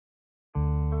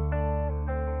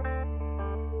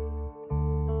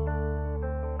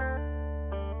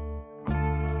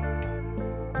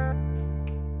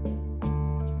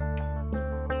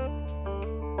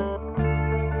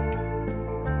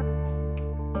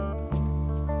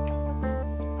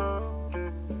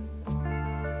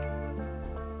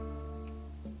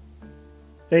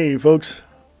Hey folks,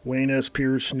 Wayne S.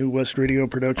 Pierce, New West Radio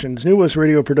Productions,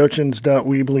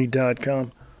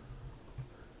 newwestradioproductions.weebly.com.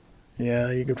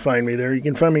 Yeah, you can find me there. You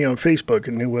can find me on Facebook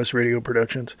at New West Radio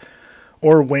Productions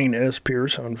or Wayne S.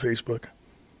 Pierce on Facebook.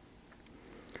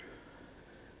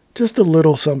 Just a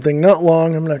little something, not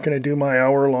long. I'm not going to do my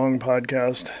hour-long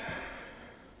podcast.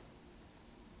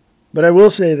 But I will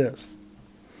say this,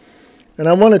 and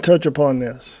I want to touch upon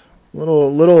this.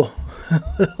 Little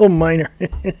minor,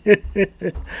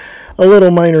 a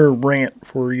little minor rant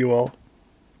for you all.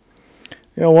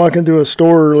 You know, walking through a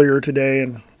store earlier today,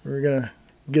 and we were gonna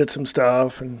get some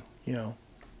stuff, and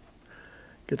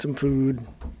get some food.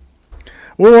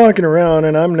 We're walking around,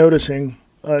 and I'm noticing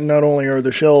not only are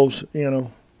the shelves, kind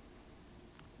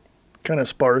of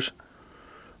sparse,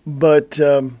 but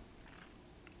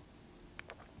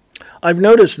I've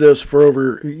noticed this for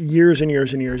over years and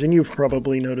years and years, and you've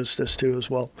probably noticed this too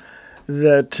as well,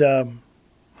 that,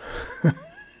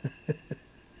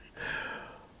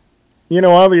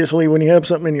 obviously when you have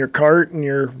something in your cart and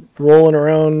you're rolling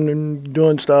around and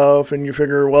doing stuff and you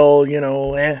figure, well,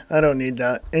 I don't need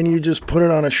that. And you just put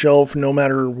it on a shelf no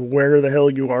matter where the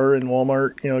hell you are in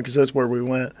Walmart, because that's where we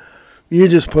went. You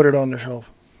just put it on the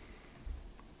shelf.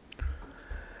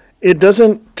 It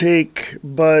doesn't take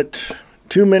but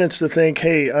 2 minutes to think,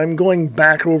 hey, I'm going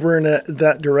back over in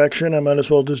that direction. I might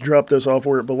as well just drop this off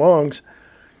where it belongs.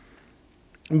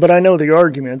 But I know the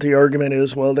argument. The argument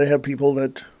is, well, they have people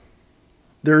that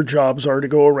their jobs are to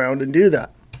go around and do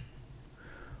that.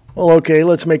 Well, okay,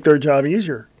 let's make their job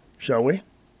easier, shall we?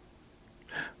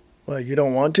 Well, you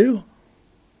don't want to?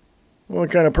 What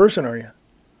kind of person are you?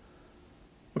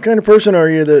 What kind of person are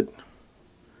you that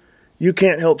you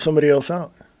can't help somebody else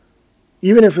out?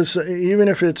 Even if it's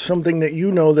something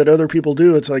that that other people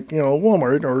do, it's like,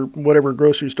 Walmart or whatever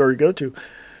grocery store you go to.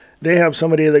 They have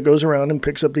somebody that goes around and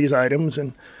picks up these items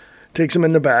and takes them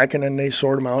in the back, and then they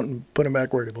sort them out and put them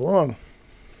back where they belong.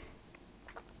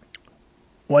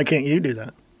 Why can't you do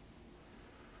that?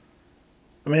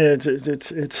 I mean, it's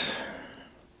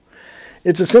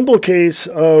a simple case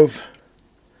of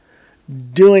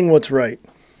doing what's right.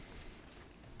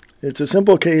 It's a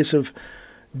simple case of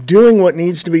doing what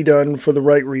needs to be done for the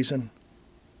right reason,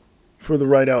 for the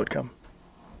right outcome.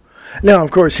 Now,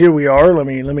 of course, here we are. Let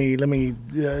me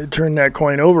turn that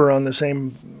coin over on the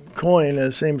same coin,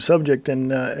 the same subject,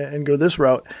 and go this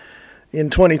route. In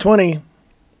 2020,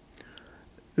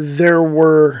 there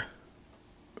were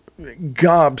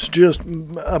just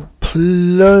a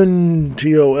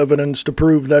plenty of evidence to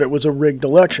prove that it was a rigged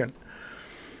election.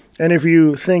 And if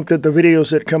you think that the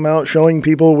videos that come out showing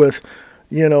people with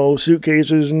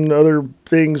suitcases and other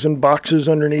things and boxes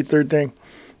underneath their thing,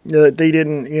 that they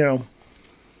didn't,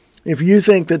 if you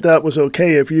think that was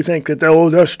okay, if you think that,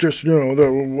 that's just,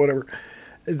 whatever,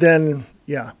 then,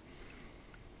 yeah,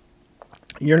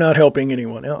 you're not helping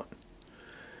anyone out.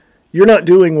 You're not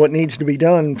doing what needs to be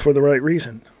done for the right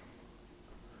reason.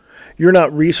 You're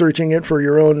not researching it for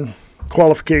your own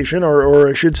qualification, or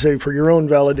I should say for your own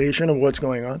validation of what's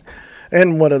going on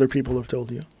and what other people have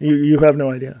told you. You have no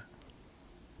idea.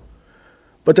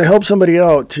 But to help somebody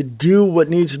out, to do what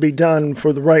needs to be done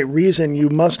for the right reason, you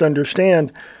must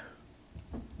understand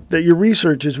that your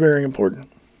research is very important.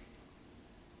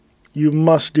 You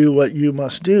must do what you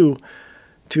must do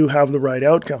to have the right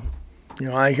outcome.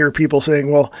 I hear people saying,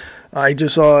 well, I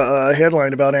just saw a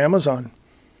headline about Amazon.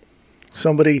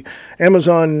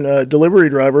 Amazon delivery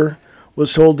driver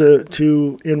was told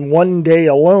to, in one day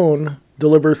alone,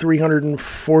 deliver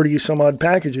 340 some odd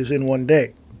packages in one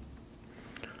day.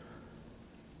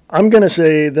 I'm going to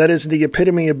say that is the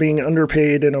epitome of being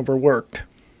underpaid and overworked.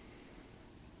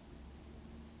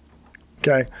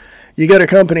 Okay. You got a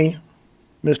company,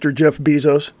 Mr. Jeff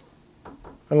Bezos,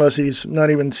 unless he's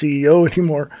not even CEO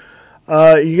anymore.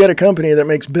 You got a company that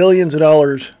makes billions of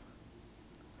dollars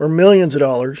or millions of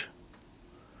dollars,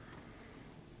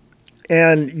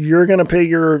 and you're going to pay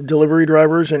your delivery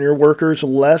drivers and your workers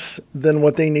less than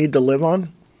what they need to live on?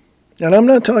 And I'm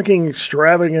not talking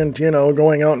extravagant,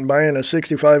 going out and buying a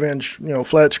 65-inch,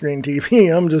 flat screen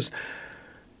TV. I'm just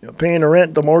paying the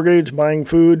rent, the mortgage, buying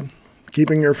food,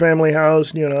 keeping your family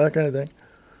housed, that kind of thing.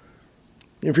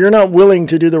 If you're not willing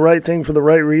to do the right thing for the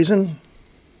right reason,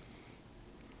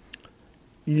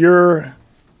 you're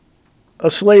a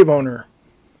slave owner,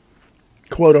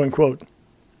 quote unquote.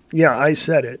 Yeah, I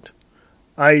said it.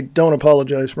 I don't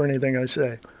apologize for anything I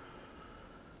say.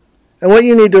 And what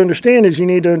you need to understand is you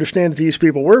need to understand that these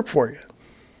people work for you.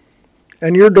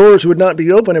 And your doors would not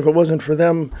be open if it wasn't for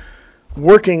them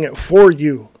working for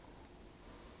you.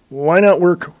 Why not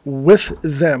work with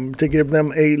them to give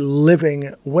them a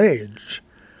living wage?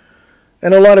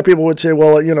 And a lot of people would say,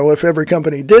 well, if every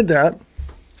company did that,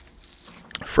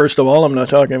 first of all, I'm not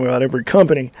talking about every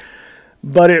company,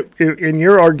 but in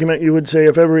your argument, you would say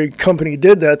if every company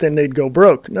did that, then they'd go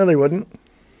broke. No, they wouldn't.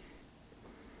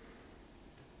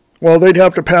 Well, they'd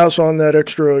have to pass on that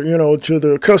extra, to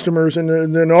the customers,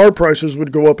 and then our prices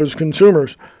would go up as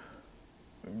consumers.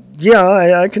 Yeah,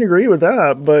 I can agree with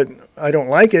that, but I don't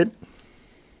like it.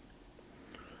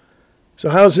 So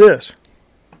how's this?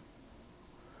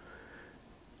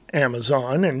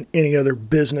 Amazon and any other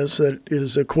business that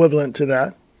is equivalent to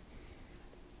that.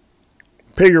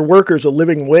 Pay your workers a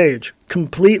living wage,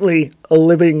 completely a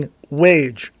living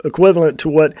wage, equivalent to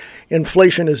what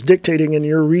inflation is dictating in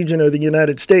your region of the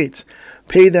United States.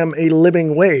 Pay them a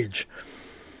living wage.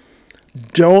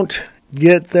 Don't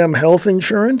get them health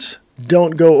insurance.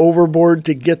 Don't go overboard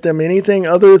to get them anything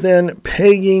other than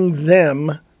paying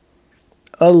them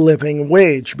a living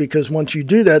wage. Because once you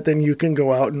do that, then you can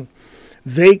go out and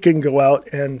they can go out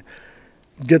and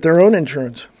get their own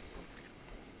insurance.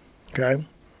 Okay?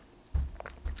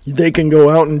 They can go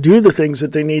out and do the things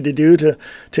that they need to do to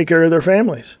take care of their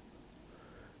families.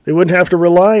 They wouldn't have to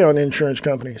rely on insurance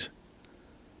companies.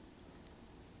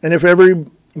 And if every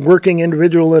working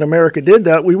individual in America did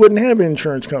that, we wouldn't have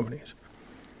insurance companies.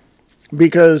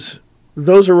 Because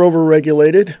those are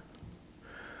overregulated.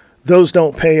 Those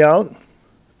don't pay out.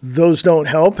 Those don't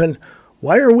help. And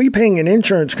why are we paying an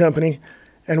insurance company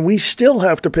and we still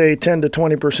have to pay 10 to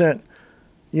 20%,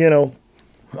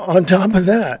 on top of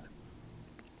that?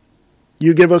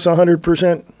 You give us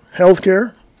 100% health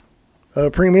care,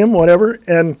 premium, whatever,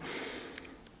 and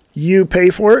you pay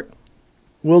for it,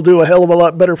 we'll do a hell of a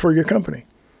lot better for your company.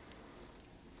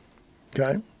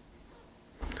 Okay?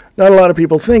 Not a lot of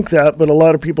people think that, but a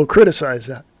lot of people criticize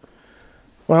that.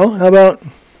 Well, how about,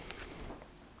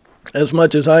 as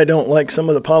much as I don't like some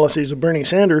of the policies of Bernie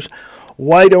Sanders,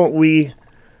 why don't we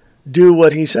do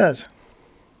what he says?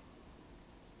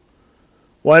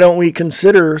 Why don't we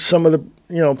consider some of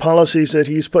the policies that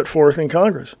he's put forth in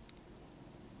Congress?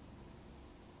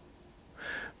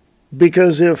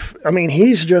 Because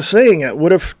he's just saying it.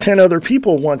 What if 10 other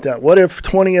people want that? What if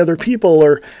 20 other people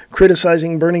are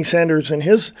criticizing Bernie Sanders and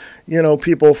his,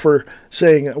 people for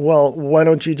saying, well, why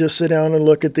don't you just sit down and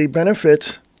look at the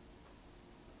benefits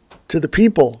to the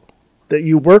people that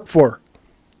you work for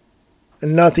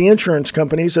and not the insurance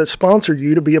companies that sponsor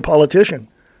you to be a politician?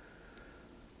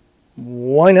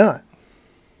 Why not?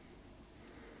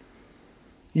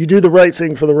 You do the right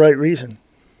thing for the right reason.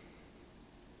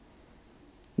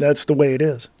 That's the way it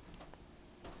is.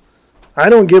 I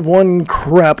don't give one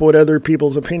crap what other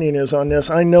people's opinion is on this.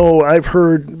 I know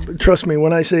trust me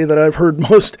when I say that I've heard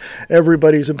most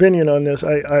everybody's opinion on this.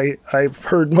 I've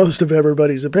heard most of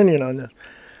everybody's opinion on this.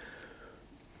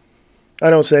 I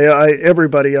don't say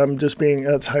everybody,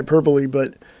 that's hyperbole,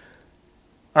 but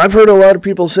I've heard a lot of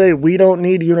people say we don't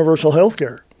need universal health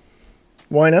care.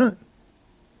 Why not?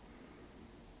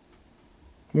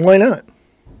 Why not?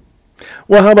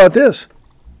 Well, how about this?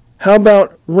 How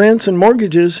about rents and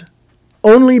mortgages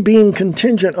only being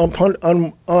contingent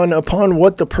upon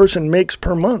what the person makes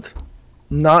per month,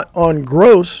 not on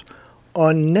gross,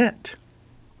 on net,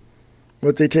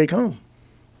 what they take home?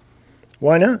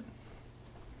 Why not?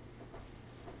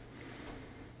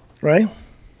 Right?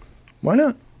 Why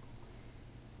not?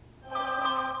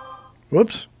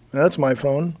 Whoops, that's my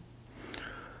phone.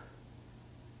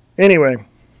 Anyway,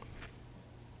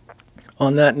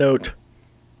 on that note,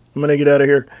 I'm going to get out of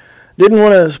here. Didn't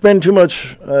want to spend too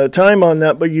much time on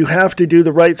that, but you have to do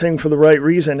the right thing for the right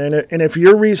reason. And if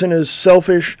your reason is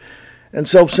selfish and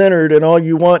self-centered and all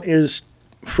you want is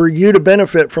for you to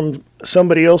benefit from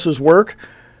somebody else's work,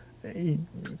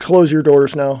 close your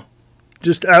doors now.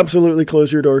 Just absolutely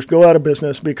close your doors. Go out of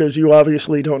business because you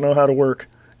obviously don't know how to work.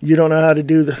 You don't know how to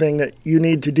do the thing that you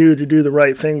need to do the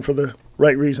right thing for the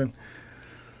right reason.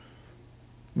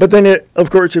 But then, of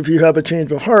course, if you have a change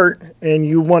of heart and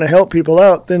you want to help people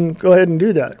out, then go ahead and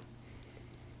do that.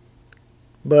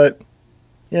 But,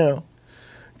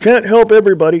 can't help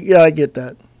everybody. Yeah, I get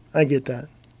that.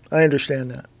 I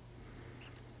understand that.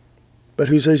 But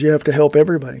who says you have to help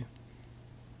everybody?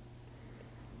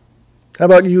 How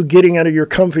about you getting out of your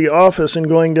comfy office and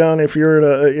going down, if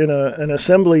you're in an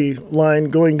assembly line,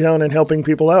 going down and helping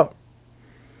people out?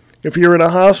 If you're in a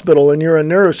hospital and you're a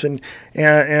nurse and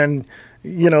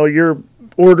you're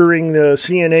ordering the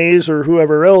CNAs or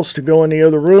whoever else to go in the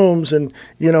other rooms and,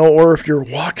 or if you're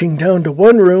walking down to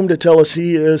one room to tell a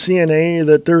CNA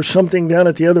that there's something down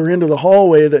at the other end of the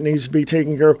hallway that needs to be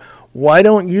taken care of, why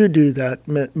don't you do that,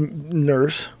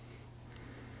 nurse?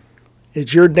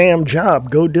 It's your damn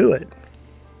job. Go do it.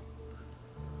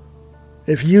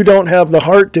 If you don't have the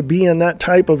heart to be in that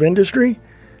type of industry,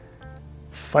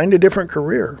 find a different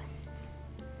career.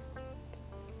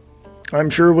 I'm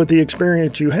sure with the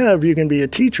experience you have, you can be a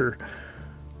teacher.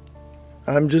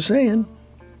 I'm just saying.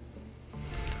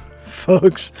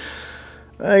 Folks,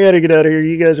 I gotta get out of here.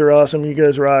 You guys are awesome. You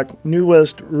guys rock.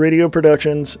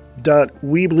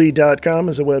 NewWestRadioProductions.weebly.com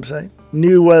is the website.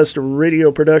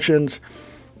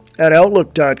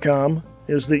 NewWestRadioProductions@outlook.com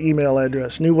is the email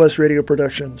address.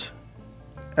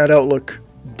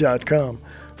 NewWestRadioProductions@outlook.com.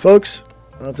 Folks,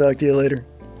 I'll talk to you later.